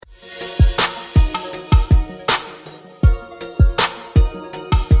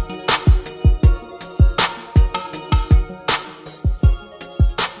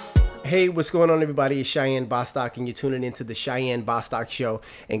Hey, what's going on, everybody? It's Cheyenne Bostock, and you're tuning into the Cheyenne Bostock Show.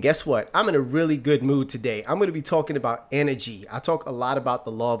 And guess what? I'm in a really good mood today. I'm going to be talking about energy. I talk a lot about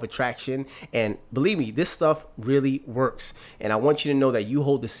the law of attraction, and believe me, this stuff really works. And I want you to know that you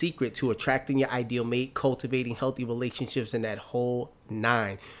hold the secret to attracting your ideal mate, cultivating healthy relationships, and that whole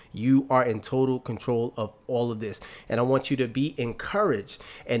nine. You are in total control of all of this. And I want you to be encouraged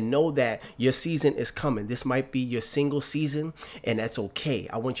and know that your season is coming. This might be your single season, and that's okay.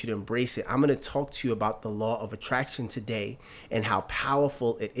 I want you to embrace it. I'm going to talk to you about the law of attraction today and how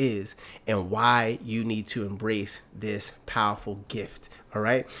powerful it is and why you need to embrace this powerful gift. All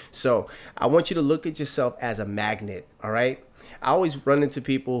right. So I want you to look at yourself as a magnet. All right. I always run into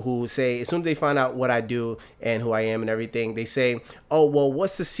people who say, as soon as they find out what I do and who I am and everything, they say, oh, well,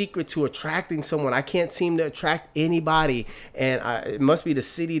 what's the secret to attracting someone? I can't seem to attract anybody. And it must be the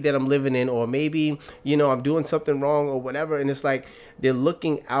city that I'm living in, or maybe, I'm doing something wrong or whatever. And it's like they're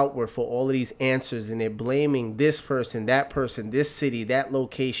looking outward for all of these answers, and they're blaming this person, this city, that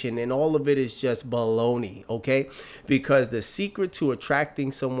location. And all of it is just baloney. OK, because the secret to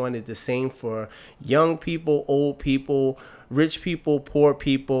attracting someone is the same for young people, old people, rich people, poor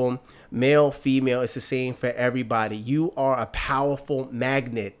people, male, female. It's the same for everybody. You are a powerful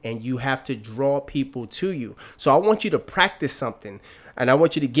magnet, and you have to draw people to you. So I want you to practice something, and I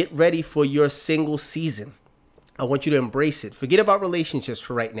want you to get ready for your single season. I want you to embrace it. Forget about relationships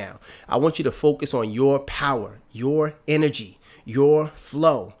for right now. I want you to focus on your power, your energy, your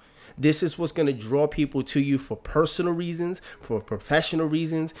flow. This is what's going to draw people to you for personal reasons, for professional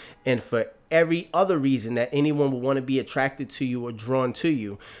reasons, and for every other reason that anyone would want to be attracted to you or drawn to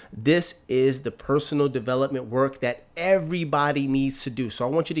you. This is the personal development work that everybody needs to do. So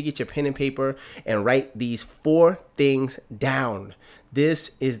I want you to get your pen and paper and write these 4 things down.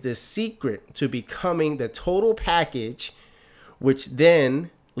 This is the secret to becoming the total package, which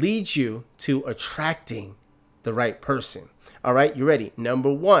then leads you to attracting the right person. All right, you ready?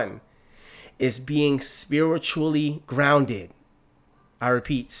 Number 1 is being spiritually grounded. I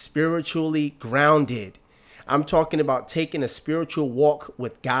repeat, spiritually grounded. I'm talking about taking a spiritual walk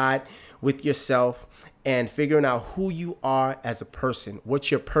with God, with yourself, and figuring out who you are as a person, what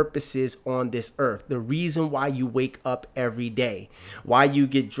your purpose is on this earth, the reason why you wake up every day, why you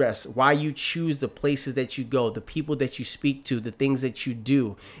get dressed, why you choose the places that you go, the people that you speak to, the things that you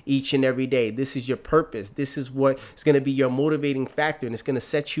do each and every day. This is your purpose. This is what is going to be your motivating factor, and it's going to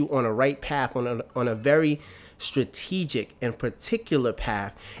set you on a right path, on a very strategic and particular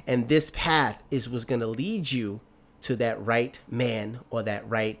path. And this path is what's going to lead you to that right man or that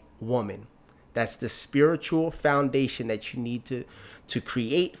right woman. That's the spiritual foundation that you need to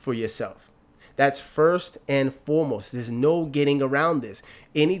create for yourself. That's first and foremost. There's no getting around this.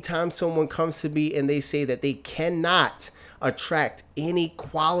 Anytime someone comes to me and they say that they cannot attract any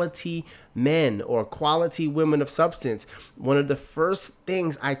quality men or quality women of substance, one of the first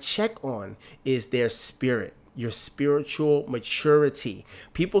things I check on is their spirit. Your spiritual maturity.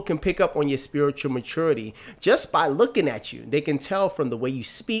 People can pick up on your spiritual maturity just by looking at you. They can tell from the way you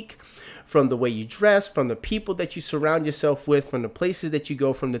speak, from the way you dress, from the people that you surround yourself with, from the places that you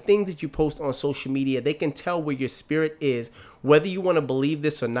go, from the things that you post on social media. They can tell where your spirit is, whether you want to believe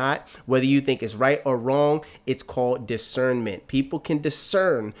this or not, whether you think it's right or wrong. It's called discernment. People can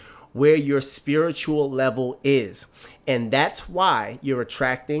discern where your spiritual level is. And that's why you're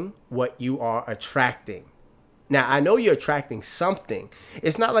attracting what you are attracting. Now, I know you're attracting something.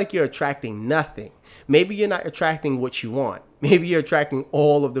 It's not like you're attracting nothing. Maybe you're not attracting what you want. Maybe you're attracting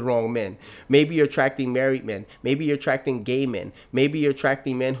all of the wrong men. Maybe you're attracting married men. Maybe you're attracting gay men. Maybe you're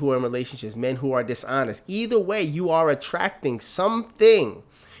attracting men who are in relationships, men who are dishonest. Either way, you are attracting something,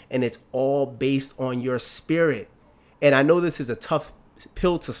 and it's all based on your spirit. And I know this is a tough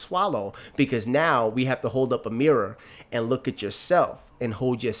pill to swallow, because now we have to hold up a mirror and look at yourself and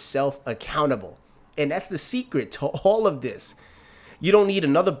hold yourself accountable. And that's the secret to all of this. You don't need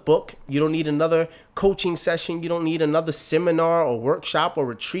another book. You don't need another coaching session. You don't need another seminar or workshop or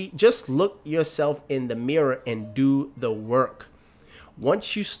retreat. Just look yourself in the mirror and do the work.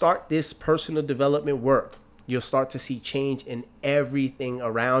 Once you start this personal development work, you'll start to see change in everything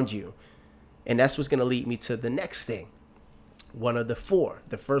around you. And that's what's going to lead me to the next thing. One of the 4.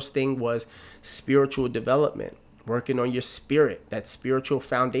 The first thing was spiritual development, working on your spirit, that spiritual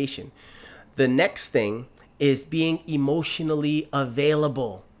foundation. The next thing is being emotionally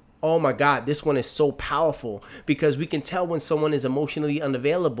available. Oh my God, this one is so powerful because we can tell when someone is emotionally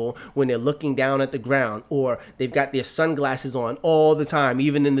unavailable when they're looking down at the ground, or they've got their sunglasses on all the time,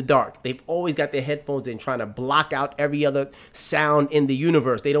 even in the dark. They've always got their headphones in, trying to block out every other sound in the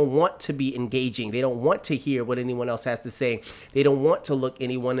universe. They don't want to be engaging. They don't want to hear what anyone else has to say. They don't want to look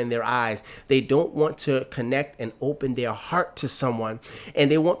anyone in their eyes. They don't want to connect and open their heart to someone.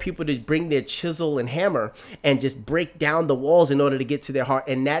 And they want people to bring their chisel and hammer and just break down the walls in order to get to their heart.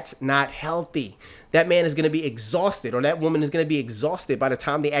 And that's not healthy. That man is going to be exhausted, or that woman is going to be exhausted by the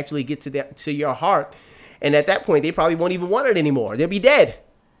time they actually get to your heart. And at that point, they probably won't even want it anymore. They'll be dead.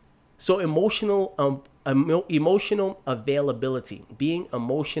 So emotional availability, being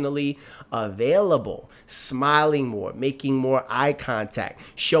emotionally available, smiling more, making more eye contact,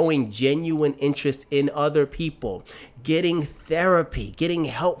 showing genuine interest in other people, getting therapy, getting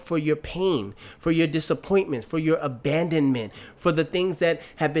help for your pain, for your disappointments, for your abandonment, for the things that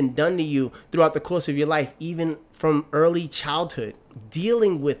have been done to you throughout the course of your life, even from early childhood.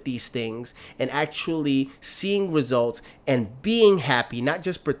 Dealing with these things and actually seeing results and being happy, not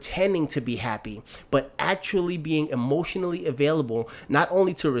just pretending to be happy, but actually being emotionally available, not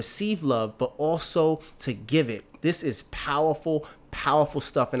only to receive love, but also to give it. This is powerful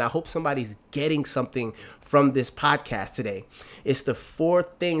stuff. And I hope somebody's getting something from this podcast today. It's the 4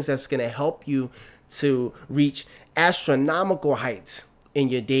 things that's going to help you to reach astronomical heights in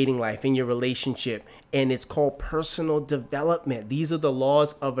your dating life, in your relationship. And it's called personal development. These are the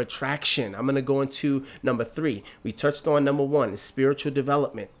laws of attraction. I'm going to go into number 3. We touched on number 1, spiritual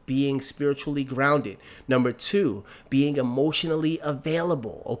development, being spiritually grounded. Number 2, being emotionally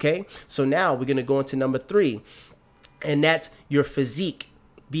available. Okay. So now we're going to go into number 3, and that's your physique,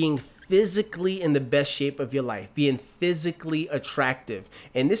 being physically in the best shape of your life, being physically attractive.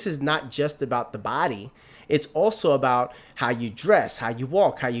 And this is not just about the body. It's also about how you dress, how you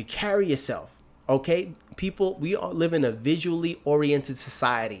walk, how you carry yourself. Okay, people, we all live in a visually oriented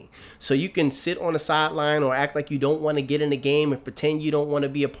society. So you can sit on the sideline or act like you don't want to get in the game and pretend you don't want to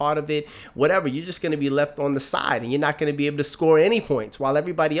be a part of it. Whatever, you're just going to be left on the side, and you're not going to be able to score any points while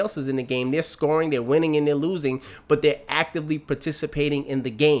everybody else is in the game. They're scoring, they're winning, and they're losing, but they're actively participating in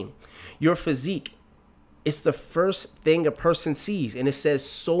the game. Your physique, it's the first thing a person sees, and it says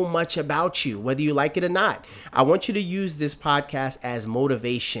so much about you, whether you like it or not. I want you to use this podcast as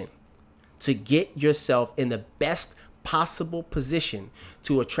motivation to get yourself in the best possible position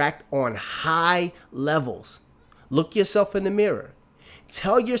to attract on high levels. Look yourself in the mirror.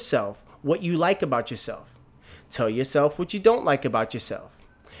 Tell yourself what you like about yourself. Tell yourself what you don't like about yourself.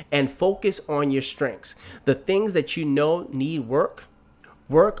 And focus on your strengths. The things that you know need work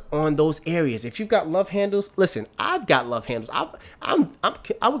on those areas. If you've got love handles, listen, I've got love handles.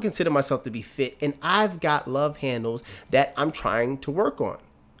 I would consider myself to be fit, and I've got love handles that I'm trying to work on.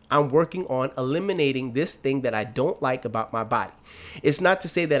 I'm working on eliminating this thing that I don't like about my body. It's not to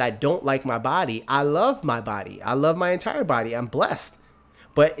say that I don't like my body. I love my body. I love my entire body. I'm blessed.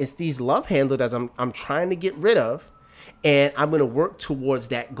 But it's these love handles that I'm trying to get rid of, and I'm going to work towards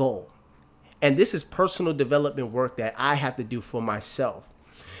that goal. And this is personal development work that I have to do for myself.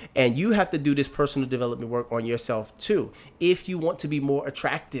 And you have to do this personal development work on yourself too, if you want to be more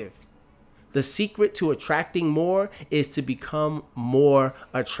attractive. The secret to attracting more is to become more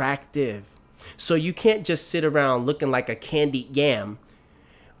attractive. So you can't just sit around looking like a candied yam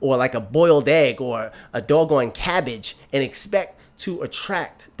or like a boiled egg or a doggone cabbage and expect to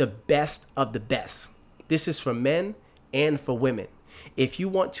attract the best of the best. This is for men and for women. If you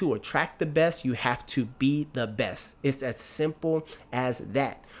want to attract the best, you have to be the best. It's as simple as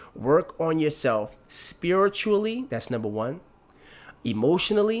that. Work on yourself spiritually. That's number 1.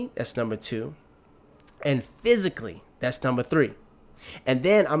 Emotionally, that's number 2. And physically, that's number 3. And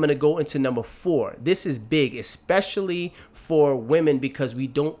then I'm going to go into number 4. This is big, especially for women, because we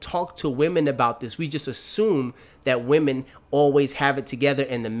don't talk to women about this. We just assume that women always have it together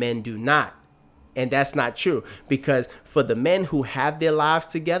and the men do not. And that's not true, because for the men who have their lives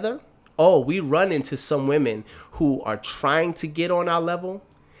together, we run into some women who are trying to get on our level.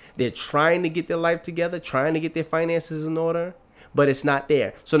 They're trying to get their life together, trying to get their finances in order, but it's not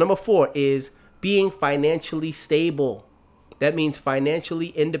there. So number 4 is being financially stable. That means financially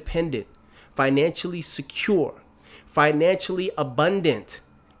independent, financially secure, financially abundant.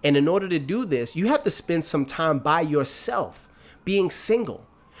 And in order to do this, you have to spend some time by yourself, being single.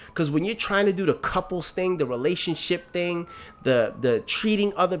 Because when you're trying to do the couples thing, the relationship thing, the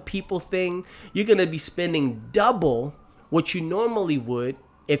treating other people thing, you're going to be spending double what you normally would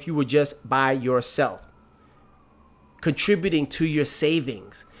if you were just by yourself. Contributing to your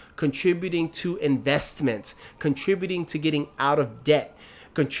savings, contributing to investments, contributing to getting out of debt,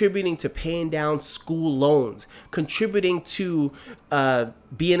 contributing to paying down school loans, contributing to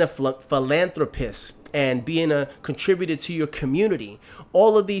being a philanthropist and being a contributor to your community.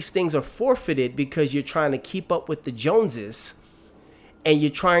 All of these things are forfeited because you're trying to keep up with the Joneses and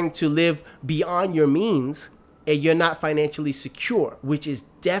you're trying to live beyond your means and you're not financially secure, which is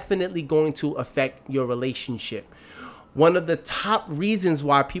definitely going to affect your relationship. One of the top reasons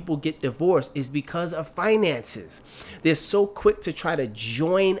why people get divorced is because of finances. They're so quick to try to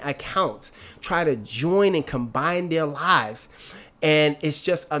join accounts, try to join and combine their lives, and it's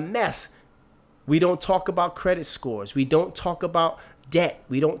just a mess. We don't talk about credit scores. We don't talk about debt.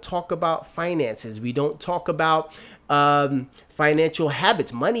 We don't talk about finances. We don't talk about financial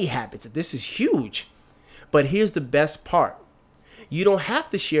habits, money habits. This is huge. But here's the best part. You don't have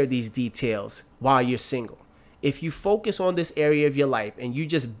to share these details while you're single. If you focus on this area of your life and you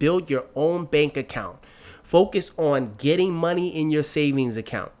just build your own bank account, focus on getting money in your savings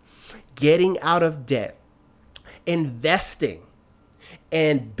account, getting out of debt, investing,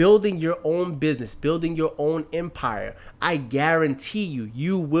 and building your own business, building your own empire, I guarantee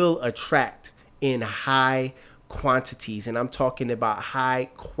you will attract in high quantities. And I'm talking about high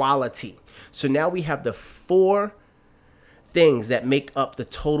quality. So now we have the 4 things that make up the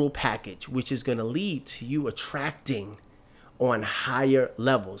total package, which is going to lead to you attracting on higher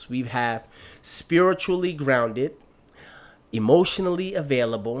levels. We have spiritually grounded, emotionally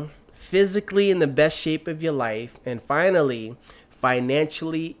available, physically in the best shape of your life, and finally,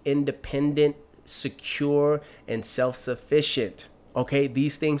 financially independent, secure, and self-sufficient. Okay,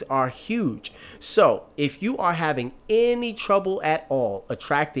 these things are huge. So if you are having any trouble at all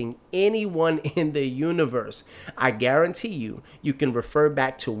attracting anyone in the universe, I guarantee you can refer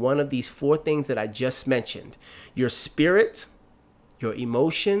back to one of these 4 things that I just mentioned. Your spirit, your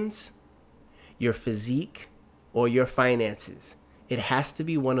emotions, your physique, or your finances. It has to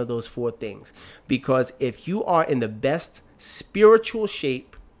be one of those 4 things. Because if you are in the best spiritual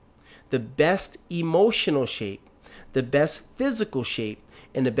shape, the best emotional shape, the best physical shape,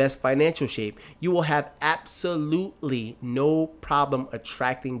 and the best financial shape, you will have absolutely no problem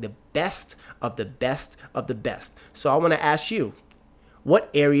attracting the best of the best of the best. So I want to ask you, what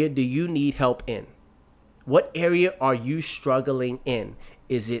area do you need help in? What area are you struggling in?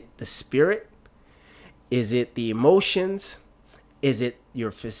 Is it the spirit? Is it the emotions? Is it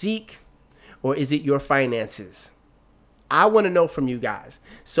your physique? Or is it your finances? I want to know from you guys.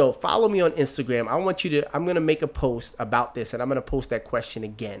 So follow me on Instagram. I'm going to make a post about this and I'm going to post that question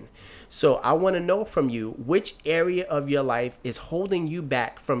again. So I want to know from you, which area of your life is holding you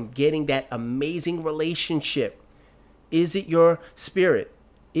back from getting that amazing relationship? Is it your spirit?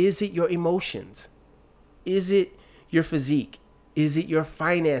 Is it your emotions? Is it your physique? Is it your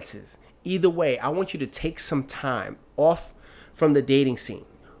finances? Either way, I want you to take some time off from the dating scene,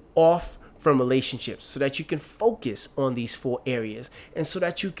 off from relationships, so that you can focus on these 4 areas and so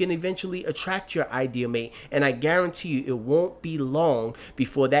that you can eventually attract your ideal mate. And I guarantee you it won't be long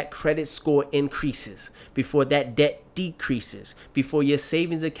before that credit score increases, before that debt decreases, before your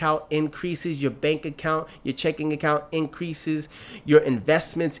savings account increases, your bank account, your checking account increases, your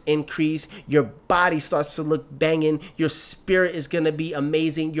investments increase, your body starts to look banging, your spirit is going to be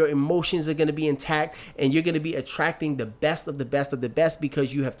amazing, your emotions are going to be intact, and you're going to be attracting the best of the best of the best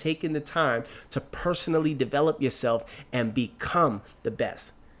because you have taken the time to personally develop yourself and become the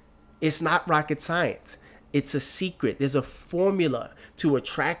best. It's not rocket science. It's a secret. There's a formula to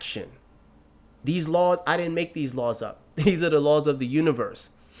attraction. These laws, I didn't make these laws up. These are the laws of the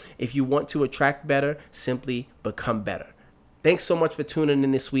universe. If you want to attract better, simply become better. Thanks so much for tuning in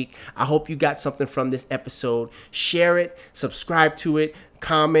this week. I hope you got something from this episode. Share it, subscribe to it,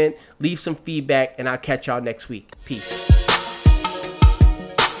 comment, leave some feedback, and I'll catch y'all next week. Peace.